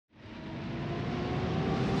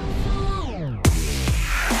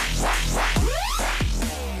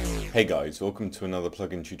Hey guys, welcome to another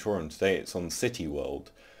plugin tutorial. Today it's on City World.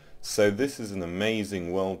 So this is an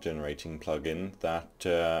amazing world generating plugin that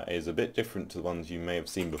is a bit different to the ones you may have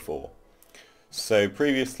seen before. So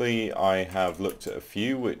previously I have looked at a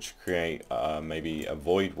few which create maybe a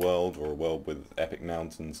void world or a world with epic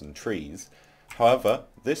mountains and trees. However,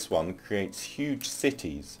 this one creates huge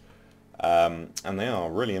cities. And they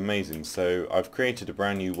are really amazing. So I've created a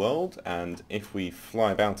brand new world, and if we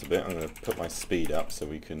fly about a bit, I'm going to put my speed up so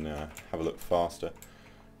we can have a look faster.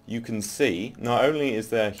 You can see not only is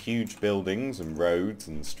there huge buildings and roads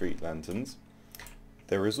and street lanterns,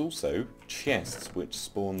 there is also chests which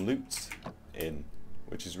spawn loots in,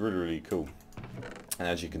 which is really cool. And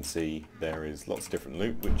as you can see, there is lots of different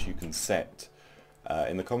loot which you can set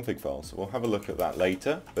in the config file. So we'll have a look at that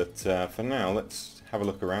later, but for now let's have a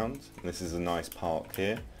look around. This is a nice park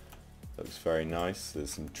here. Looks very nice.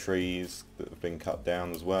 There's some trees that have been cut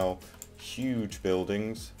down as well. Huge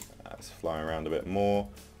buildings. Let's fly around a bit more.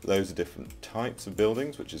 Loads of different types of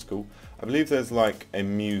buildings, which is cool. I believe there's like a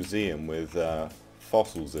museum with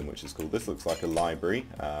fossils in, which is cool. This looks like a library.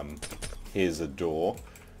 Here's a door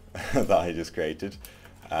that I just created.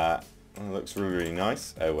 It looks really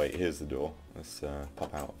nice. Oh wait, here's the door. Let's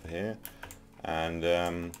pop out of here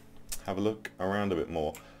and have a look around a bit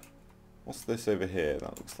more. What's this over here?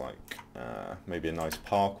 That looks like maybe a nice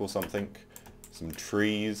park or something. Some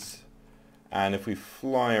trees. And if we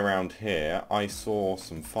fly around here, I saw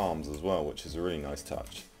some farms as well, which is a really nice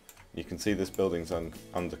touch. You can see this building's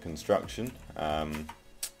under construction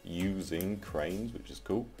using cranes, which is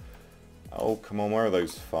cool. Oh, come on, where are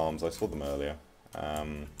those farms? I saw them earlier. Let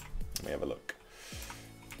me have a look.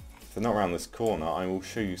 If they're not around this corner, I will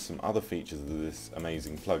show you some other features of this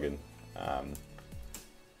amazing plugin.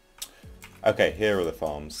 Okay, here are the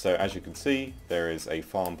farms. So as you can see, there is a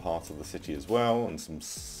farm part of the city as well, and some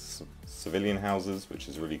civilian houses, which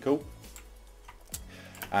is really cool.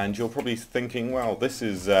 And you're probably thinking, well, this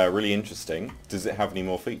is really interesting. Does it have any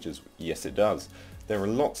more features? Yes, it does. There are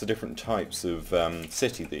lots of different types of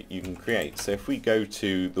city that you can create. So if we go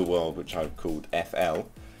to the world, which I've called FL,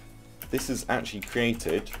 this has actually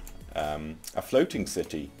created a floating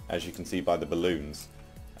city, as you can see by the balloons.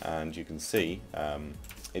 And you can see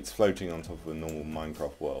it's floating on top of a normal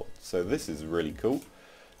Minecraft world. So this is really cool.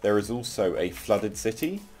 There is also a flooded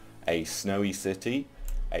city, a snowy city,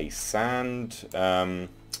 a sandy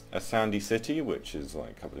city, which is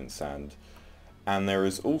like covered in sand. And there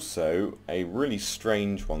is also a really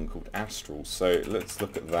strange one called Astral. So let's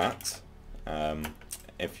look at that.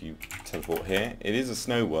 If you teleport here, it is a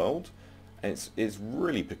snow world. It's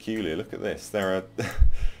really peculiar. Look at this. There are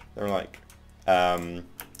there are like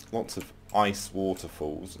lots of ice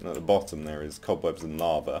waterfalls, and at the bottom there is cobwebs and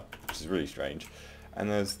lava, which is really strange. And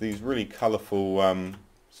there's these really colourful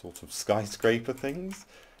sort of skyscraper things,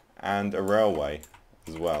 and a railway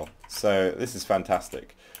as well. So this is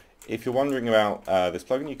fantastic. If you're wondering about this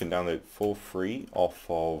plugin, you can download it for free off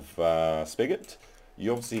of Spigot.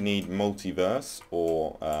 You obviously need multiverse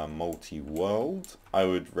or multi-world. I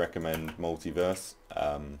would recommend multiverse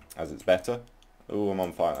as it's better. Oh, I'm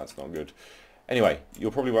on fire, that's not good. Anyway,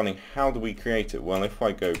 you're probably wondering, how do we create it? Well, if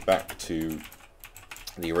I go back to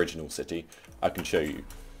the original city, I can show you.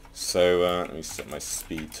 So let me set my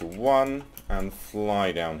speed to 1 and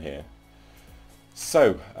fly down here.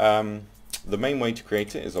 So the main way to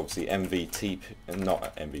create it is obviously MV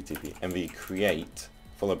create,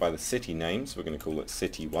 followed by the city name. So we're going to call it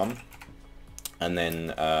city 1, and then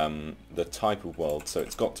the type of world. So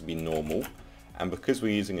it's got to be normal. And because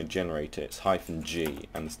we're using a generator, it's -G,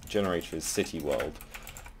 and the generator is city world.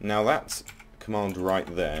 Now that command right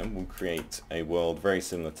there will create a world very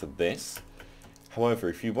similar to this. However,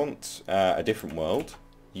 if you want a different world,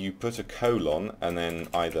 you put a colon and then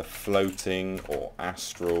either floating or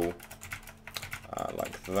astral,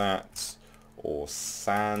 like that, or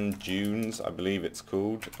sand dunes, I believe it's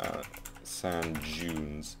called. Sand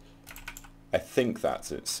dunes. I think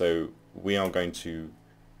that's it. So we are going to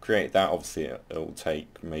create that. Obviously it will take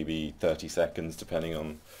maybe 30 seconds depending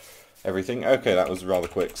on everything. Okay, that was rather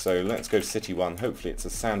quick. So let's go city 1. Hopefully it's a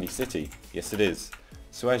sandy city. Yes, it is.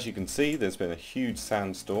 So as you can see, there's been a huge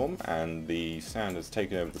sandstorm and the sand has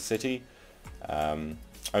taken over the city.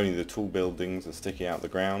 Only the tall buildings are sticking out the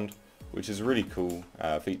ground, which is a really cool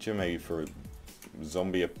feature, maybe for a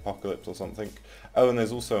zombie apocalypse or something. Oh, and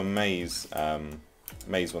there's also a maze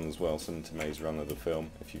one as well, similar to Maze Runner, the film,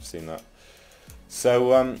 if you've seen that.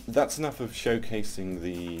 So that's enough of showcasing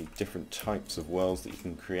the different types of worlds that you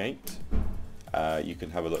can create. You can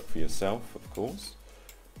have a look for yourself, of course.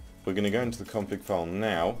 We're going to go into the config file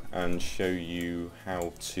now and show you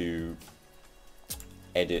how to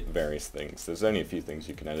edit various things. There's only a few things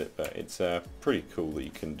you can edit, but it's pretty cool that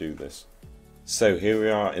you can do this. So here we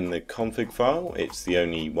are in the config file. It's the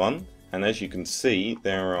only one, and as you can see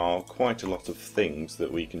there are quite a lot of things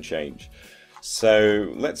that we can change.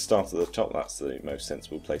 So let's start at the top. That's the most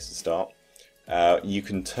sensible place to start. You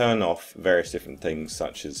can turn off various different things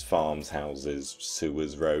such as farms, houses,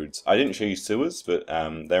 sewers, roads. I didn't show you sewers, but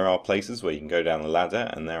there are places where you can go down a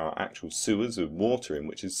ladder and there are actual sewers with water in,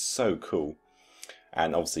 which is so cool.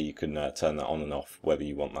 And obviously you can turn that on and off whether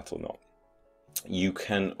you want that or not. You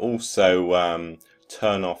can also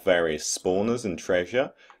turn off various spawners and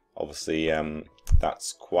treasure. Obviously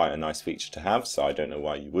that's quite a nice feature to have, so I don't know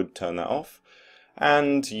why you would turn that off.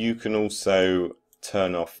 And you can also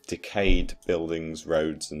turn off decayed buildings,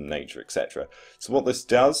 roads and nature, etc. So what this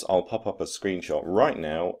does, I'll pop up a screenshot right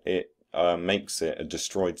now, it makes it a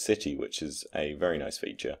destroyed city, which is a very nice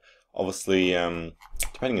feature. Obviously,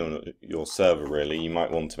 depending on your server really, you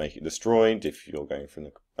might want to make it destroyed if you're going for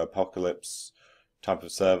an apocalypse type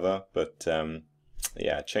of server, but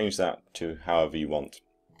yeah, change that to however you want.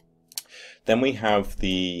 Then we have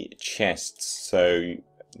the chests. So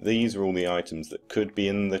these are all the items that could be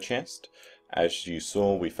in the chest. As you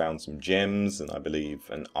saw, we found some gems and I believe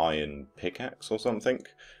an iron pickaxe or something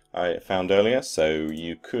I found earlier, so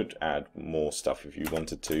you could add more stuff if you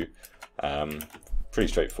wanted to. Pretty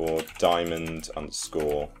straightforward, diamond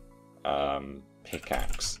underscore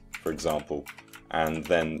pickaxe, for example, and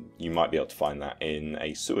then you might be able to find that in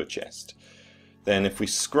a sewer chest. Then if we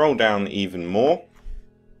scroll down even more,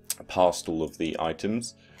 past all of the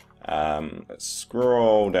items, let's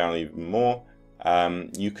scroll down even more.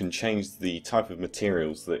 You can change the type of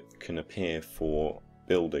materials that can appear for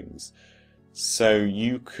buildings. So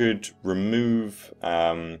you could remove,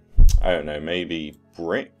 I don't know, maybe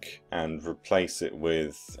brick and replace it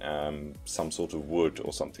with some sort of wood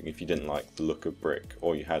or something if you didn't like the look of brick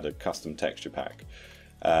or you had a custom texture pack.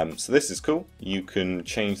 So this is cool. You can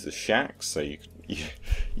change the shacks, so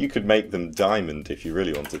you could make them diamond if you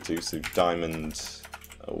really wanted to. So diamond,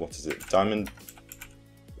 what is it? Diamond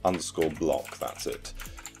underscore block, that's it.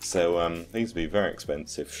 So these would be very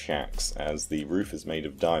expensive shacks as the roof is made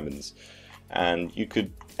of diamonds, and you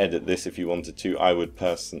could edit this if you wanted to. I would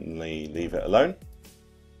personally leave it alone.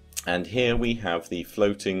 And here we have the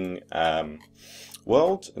floating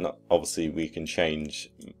world, and obviously we can change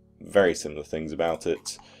very similar things about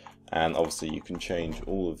it, and obviously you can change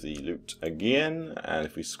all of the loot again. And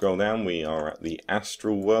if we scroll down, we are at the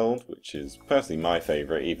Astral World, which is personally my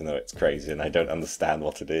favourite, even though it's crazy and I don't understand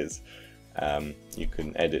what it is. You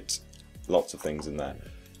can edit lots of things in there.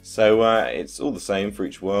 So it's all the same for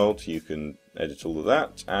each world. You can edit all of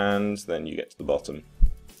that, and then you get to the bottom.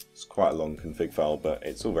 It's quite a long config file, but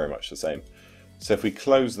it's all very much the same. So if we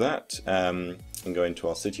close that and go into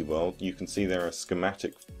our city world, you can see there are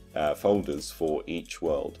schematic folders for each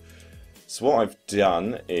world. So what I've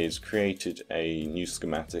done is created a new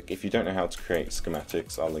schematic. If you don't know how to create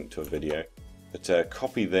schematics, I'll link to a video. But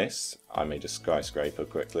copy this. I made a skyscraper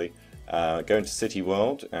quickly. Go into city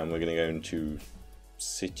world, and we're going to go into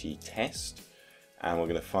city test, and we're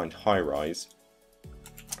going to find high rise.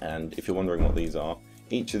 And if you're wondering what these are,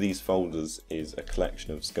 each of these folders is a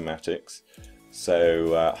collection of schematics.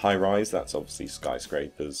 So high rise, that's obviously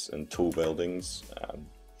skyscrapers and tall buildings.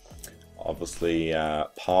 Obviously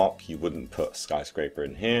park, you wouldn't put a skyscraper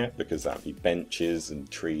in here because that would be benches and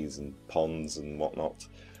trees and ponds and whatnot.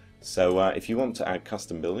 So if you want to add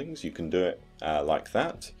custom buildings, you can do it like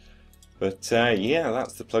that. But yeah,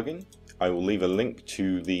 that's the plugin. I will leave a link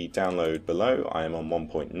to the download below. I am on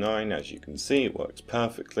 1.9, as you can see. It works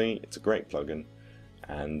perfectly. It's a great plugin,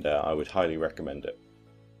 and I would highly recommend it.